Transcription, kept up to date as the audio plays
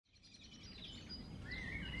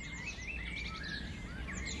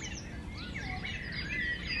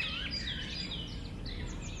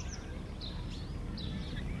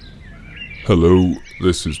Hello,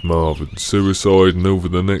 this is Marvin Suicide, and over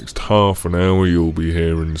the next half an hour you'll be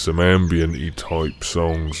hearing some ambient-y type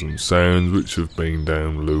songs and sounds which have been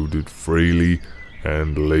downloaded freely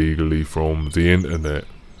and legally from the internet.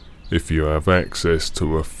 If you have access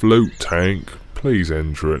to a float tank, please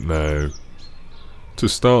enter it now. To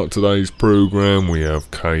start today's programme we have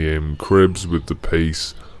KM Cribs with the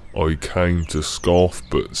piece I Came to Scoff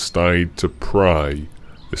But Stayed to Pray.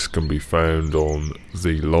 This can be found on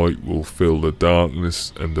the Light Will Fill the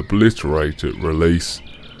Darkness and Obliterate It release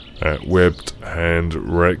at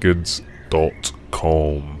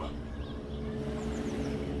webbedhandrecords.com.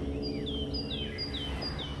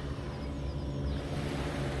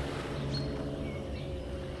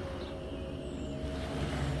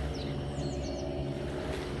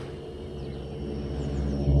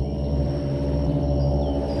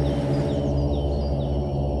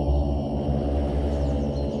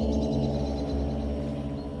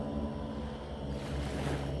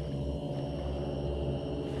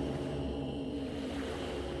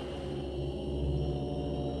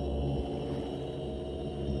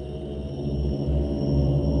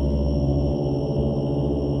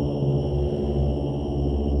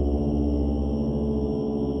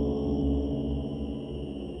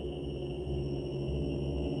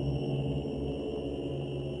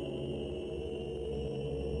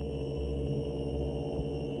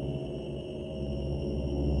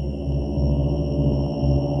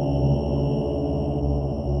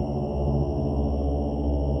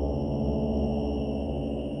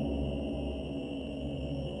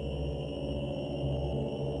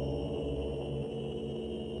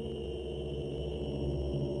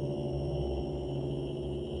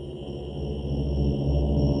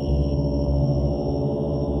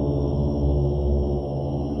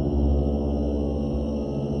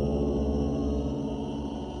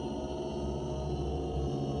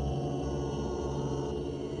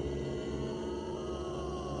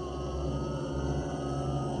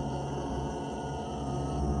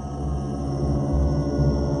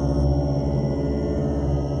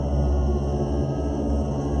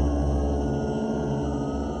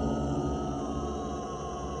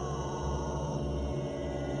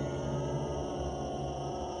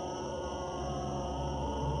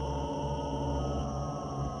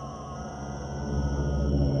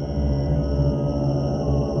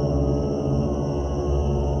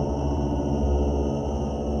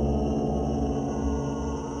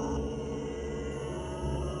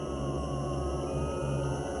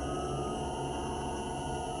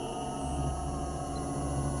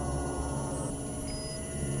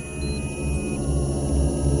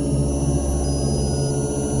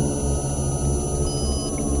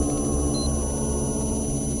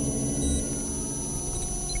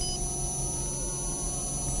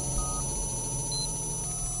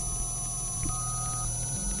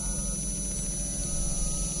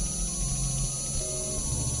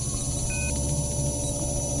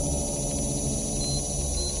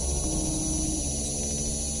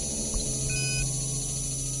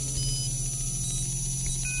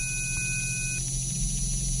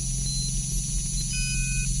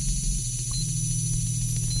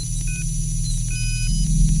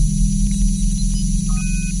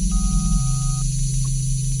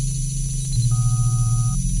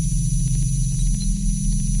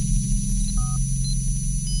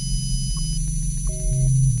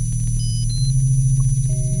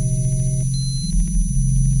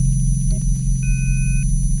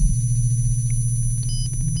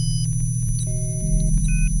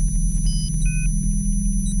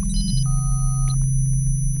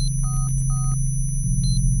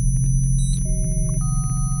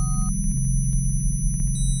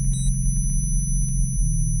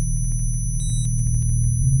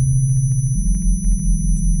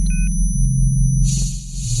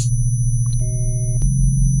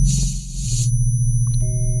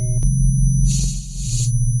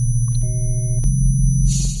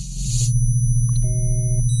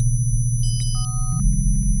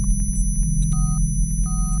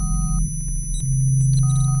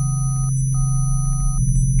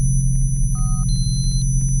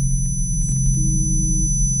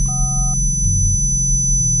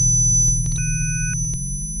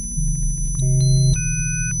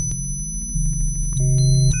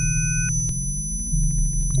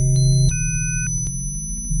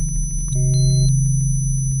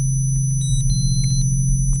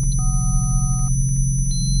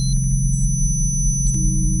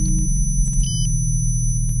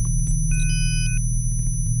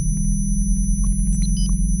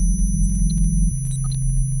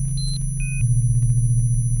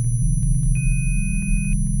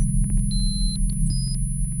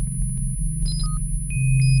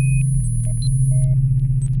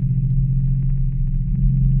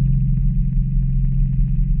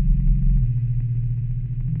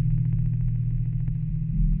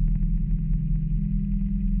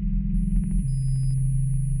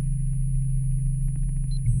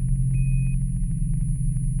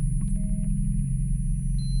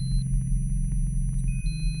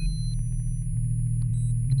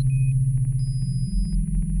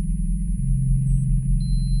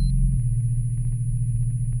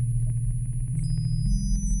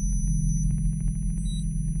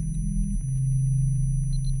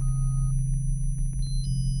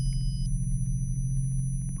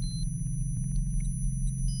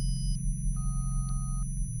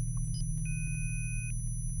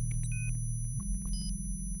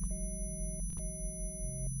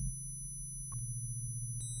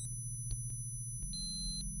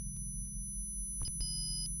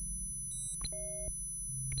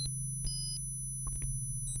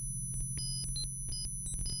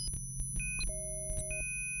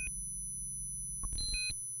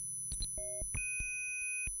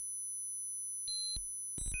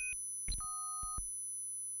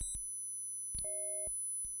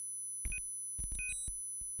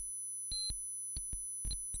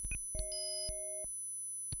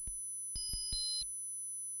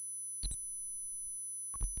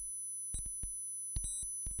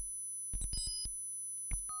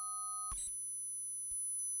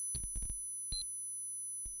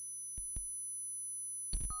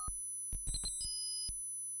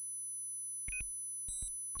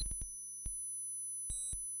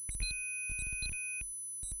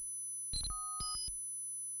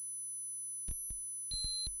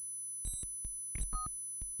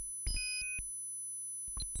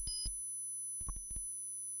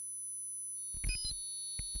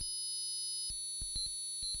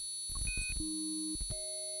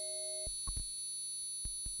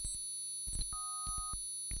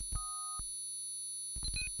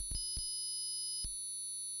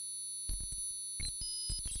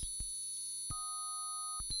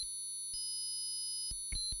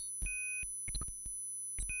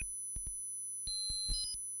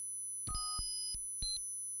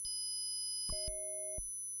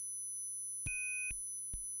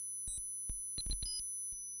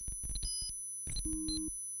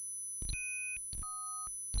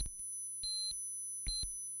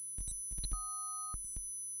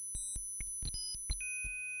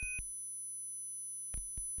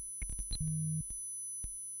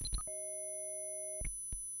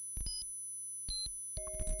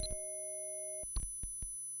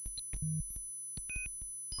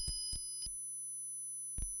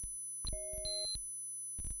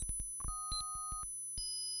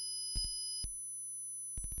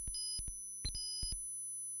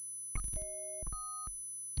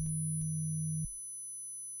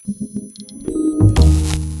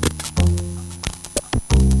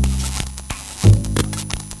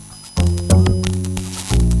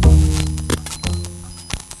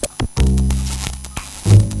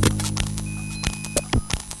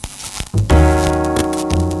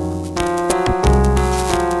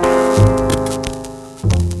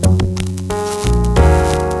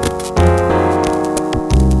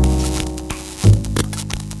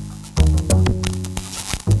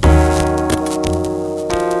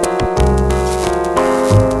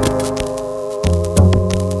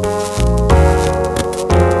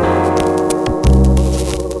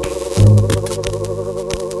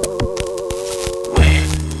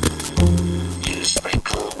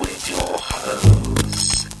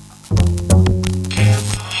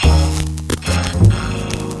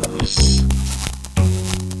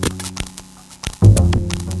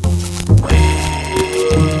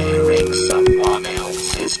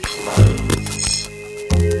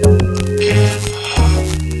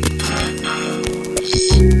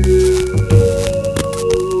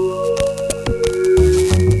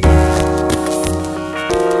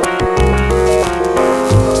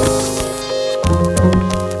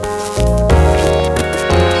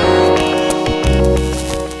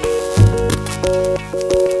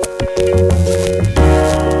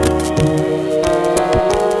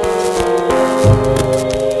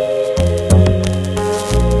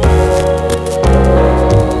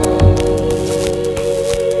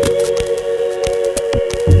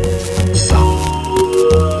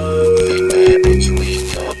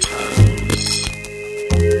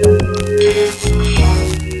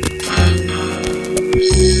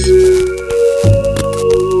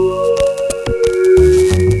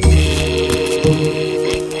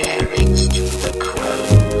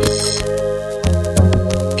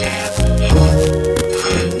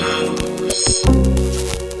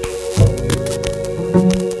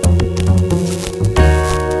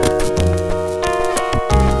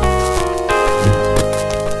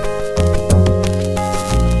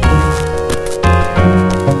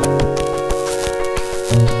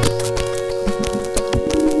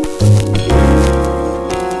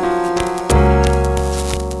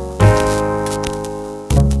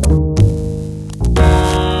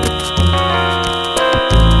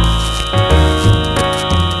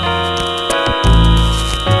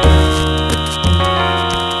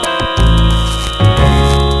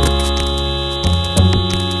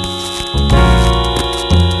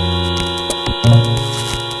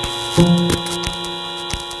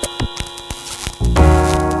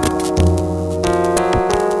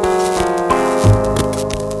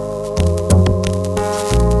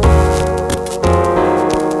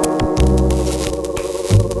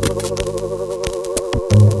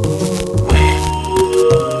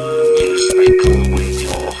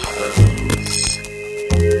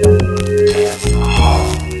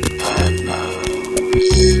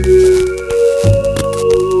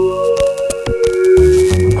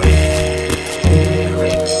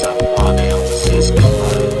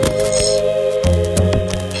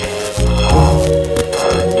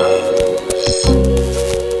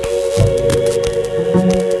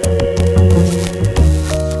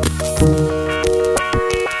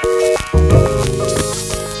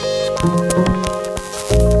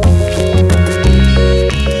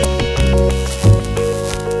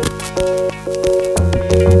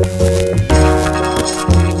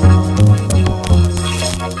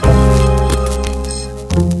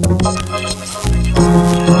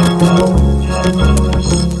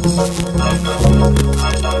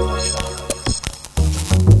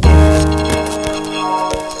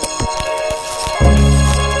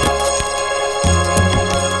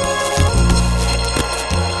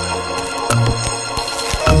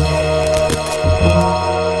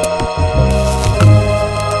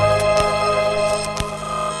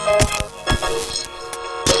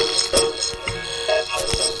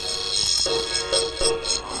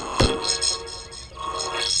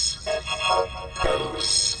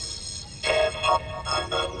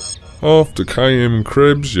 After KM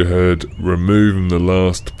Krebs, you heard Removing the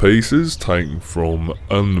Last Pieces, taken from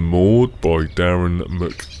Unmoored by Darren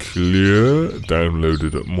McClure,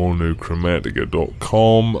 downloaded at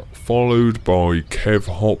monochromatica.com, followed by Kev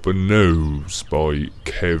Hopper Knows by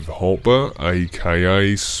Kev Hopper,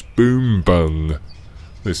 aka Spoonbung.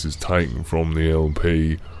 This is taken from the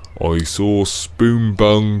LP I Saw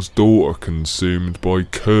Spoonbung's Daughter Consumed by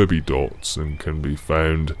Kirby Dots, and can be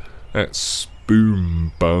found at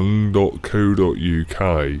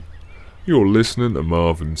spoonbung.co.uk. You're listening to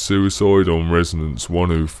Marvin Suicide on Resonance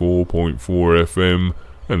 104.4 FM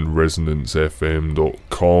and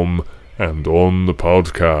resonancefm.com and on the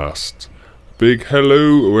podcast. Big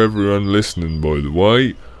hello to everyone listening, by the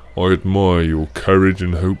way. I admire your courage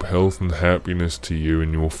and hope health and happiness to you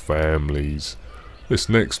and your families. This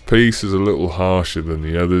next piece is a little harsher than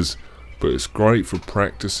the others, but it's great for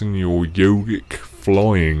practicing your yogic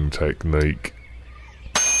flying technique.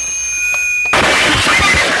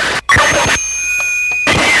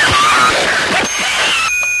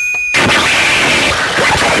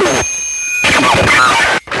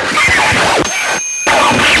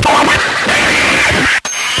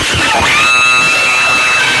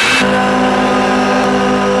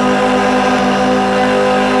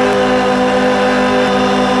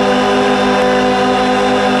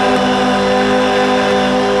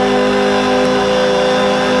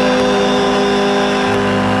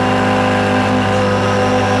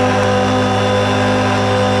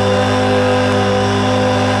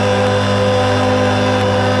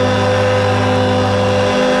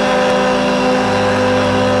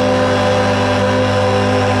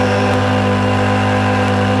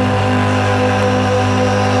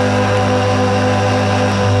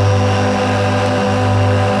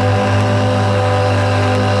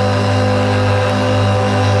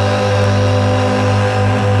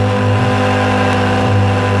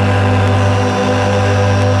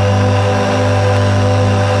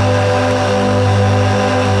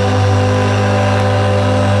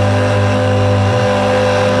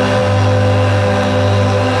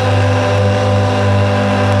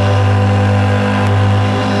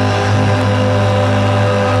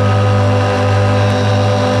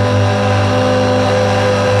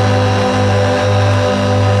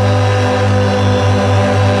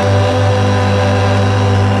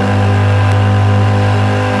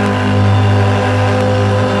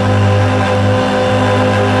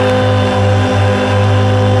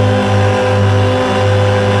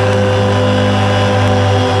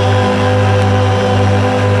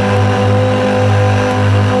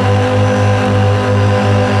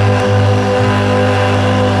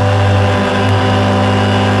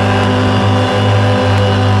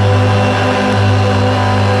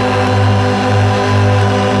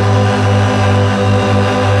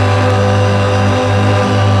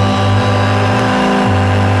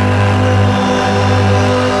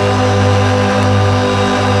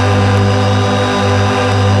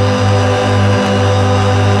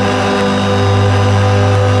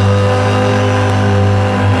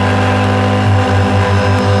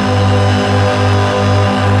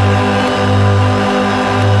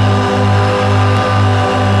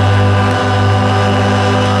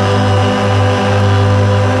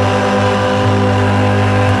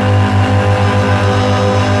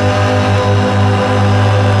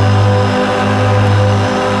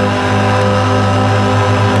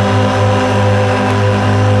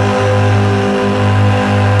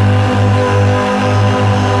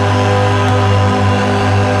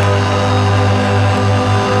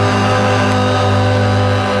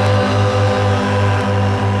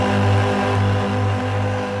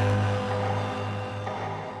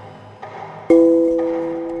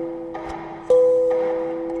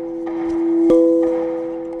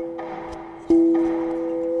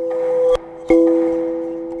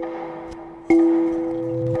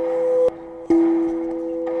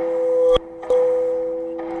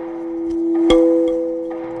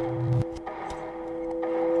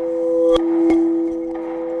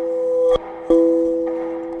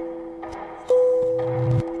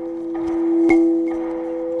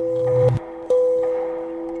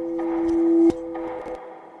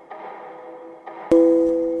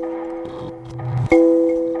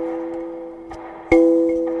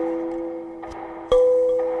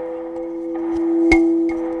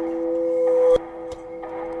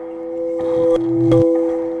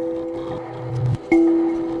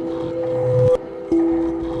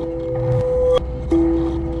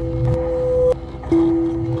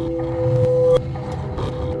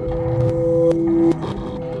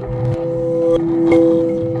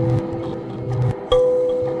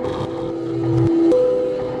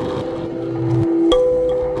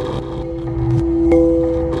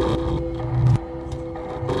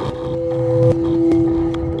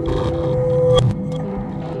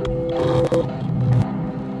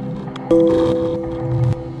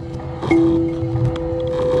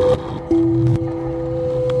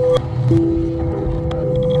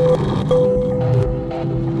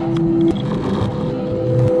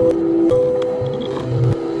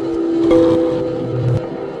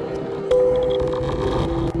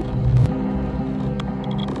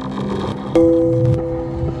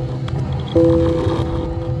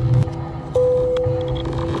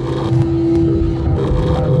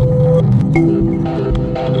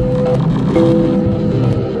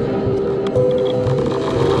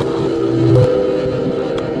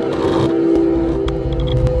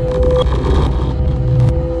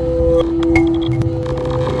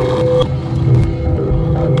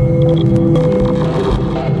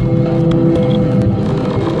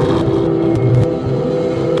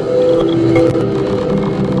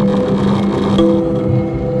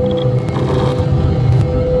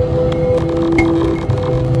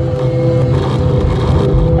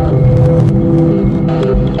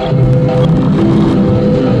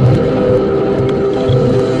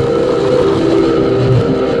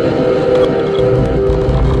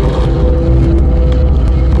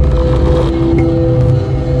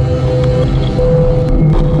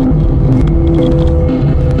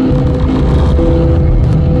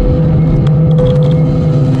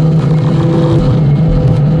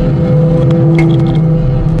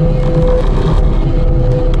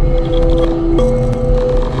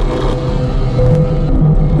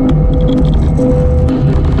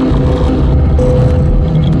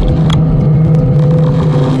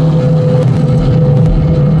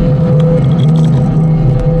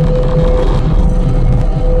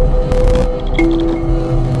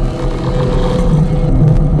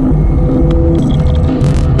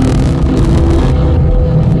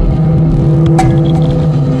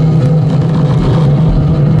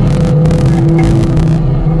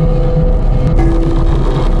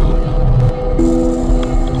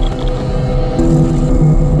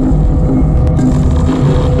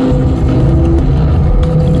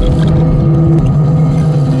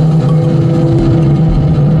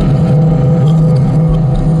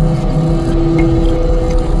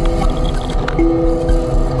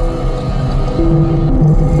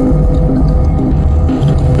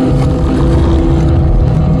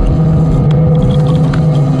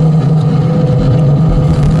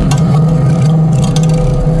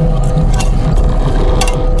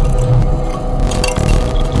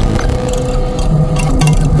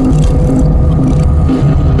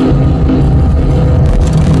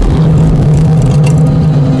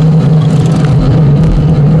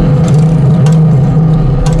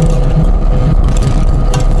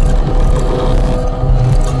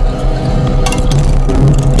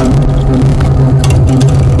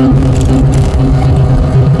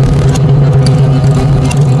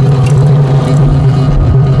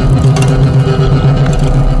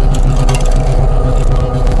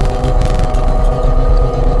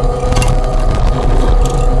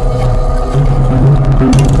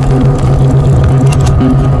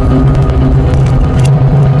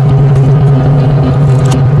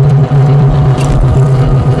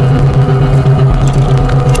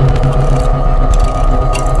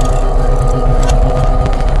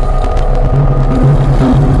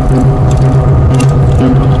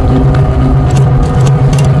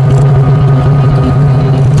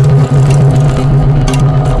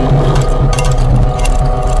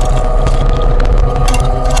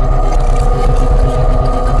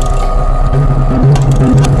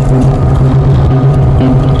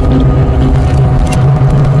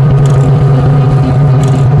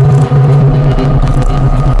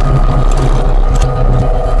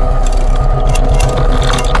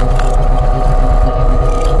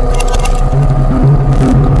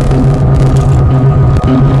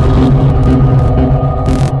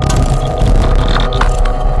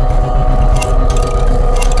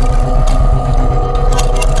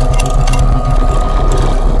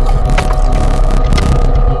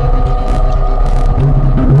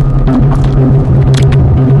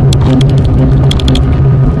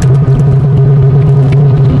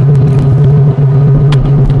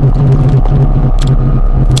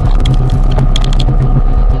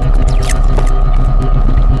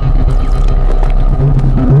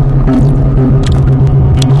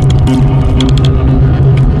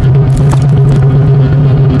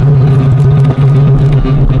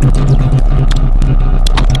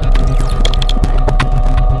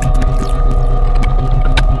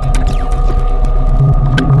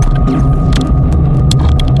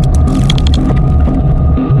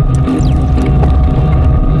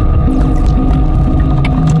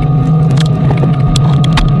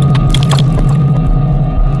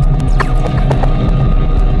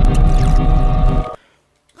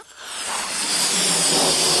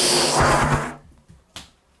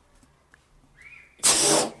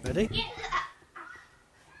 Ready? Again.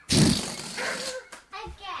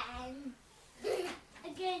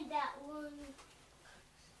 Again, that one.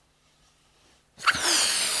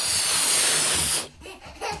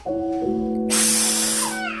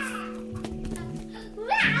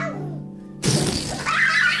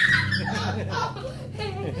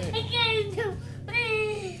 Again.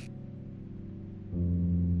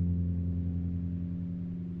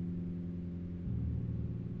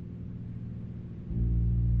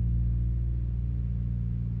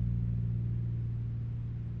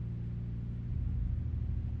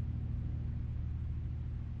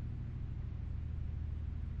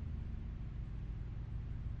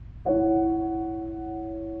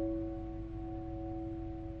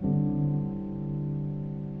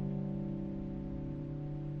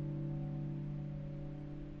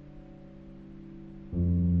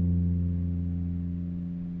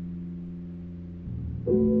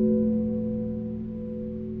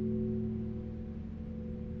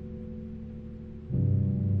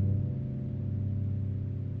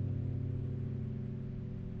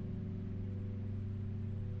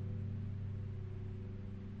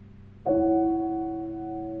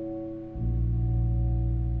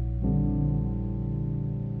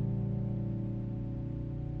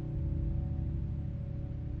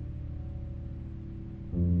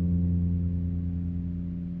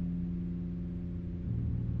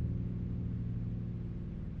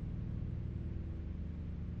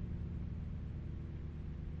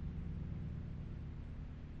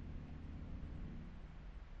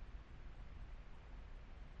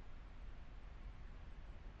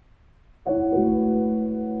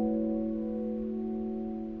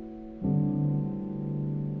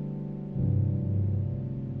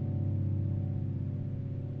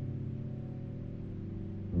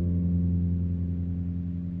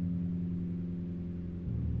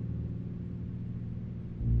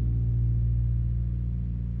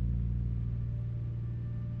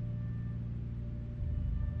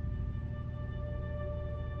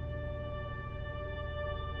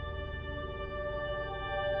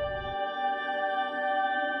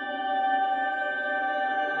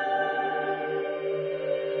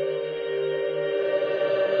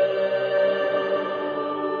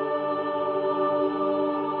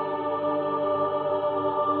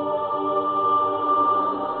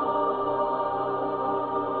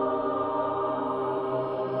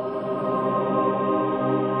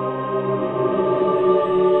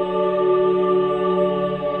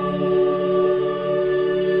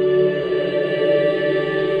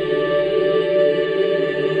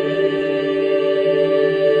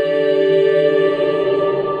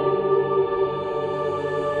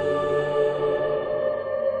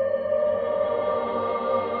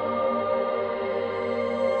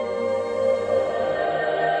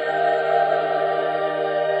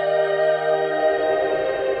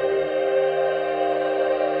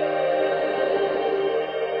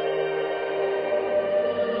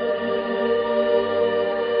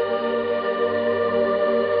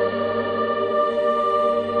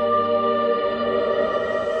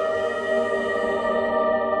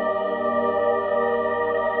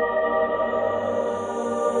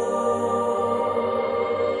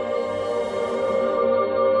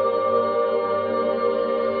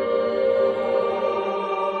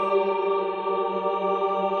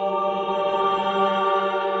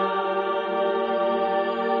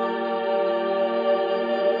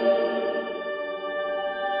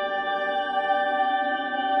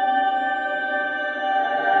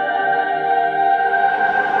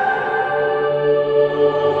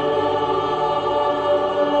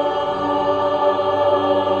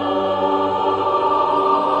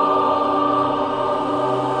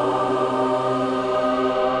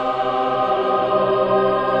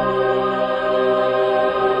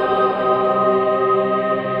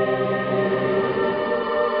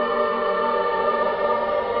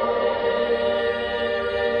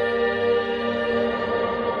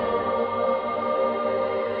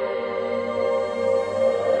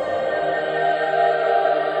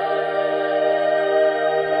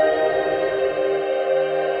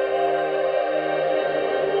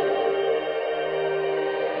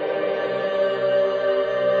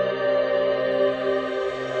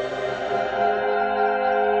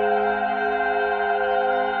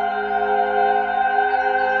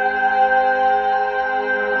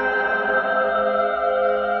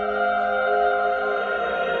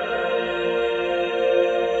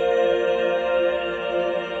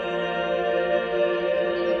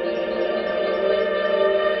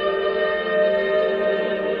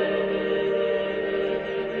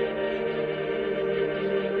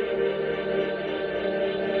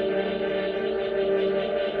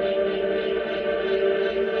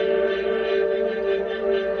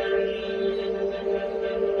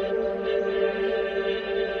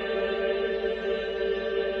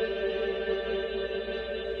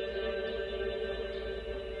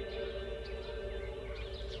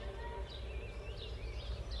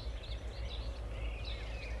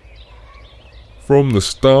 From the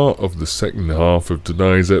start of the second half of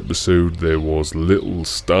today's episode, there was Little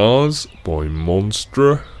Stars by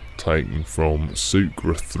Monstra, taken from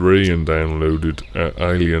Sucra 3 and downloaded at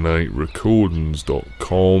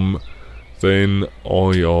alienaterecordings.com. Then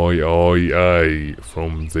IIIA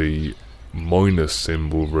from the minus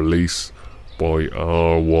symbol release by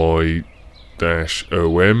RY-OM,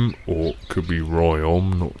 or could be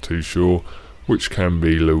RYOM, not too sure, which can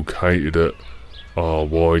be located at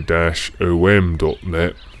ry-om.net,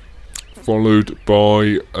 followed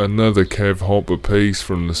by another Kev Hopper piece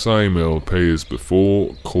from the same LP as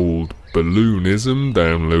before called Balloonism,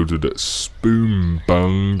 downloaded at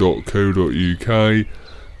spoonbung.co.uk.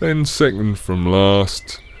 Then second from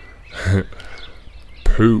last,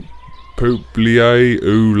 Pouplier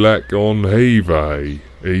ou lac on Heave,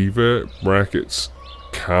 Eva, brackets,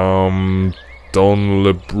 Calm Don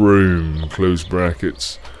Le Broom, close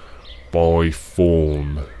brackets, by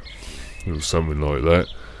Fawn, or something like that.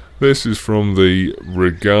 This is from the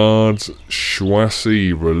Regards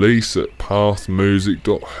Schwassy release at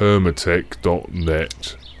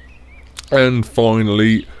pathmusic.hermetech.net. And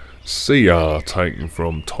finally, CR, taken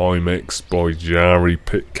from Timex by Jari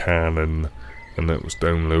Pitcairn, and that was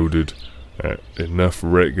downloaded at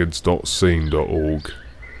enoughrecords.scene.org.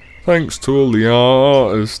 Thanks to all the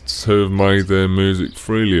artists who have made their music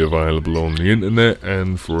freely available on the internet,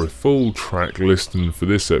 and for a full track listing for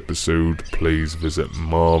this episode, please visit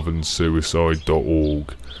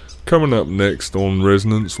marvinsuicide.org. Coming up next on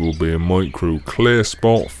Resonance will be a Micro Clear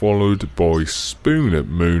Spot, followed by Spoon at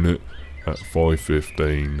Moon at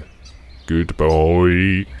 5:15.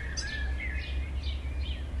 Goodbye.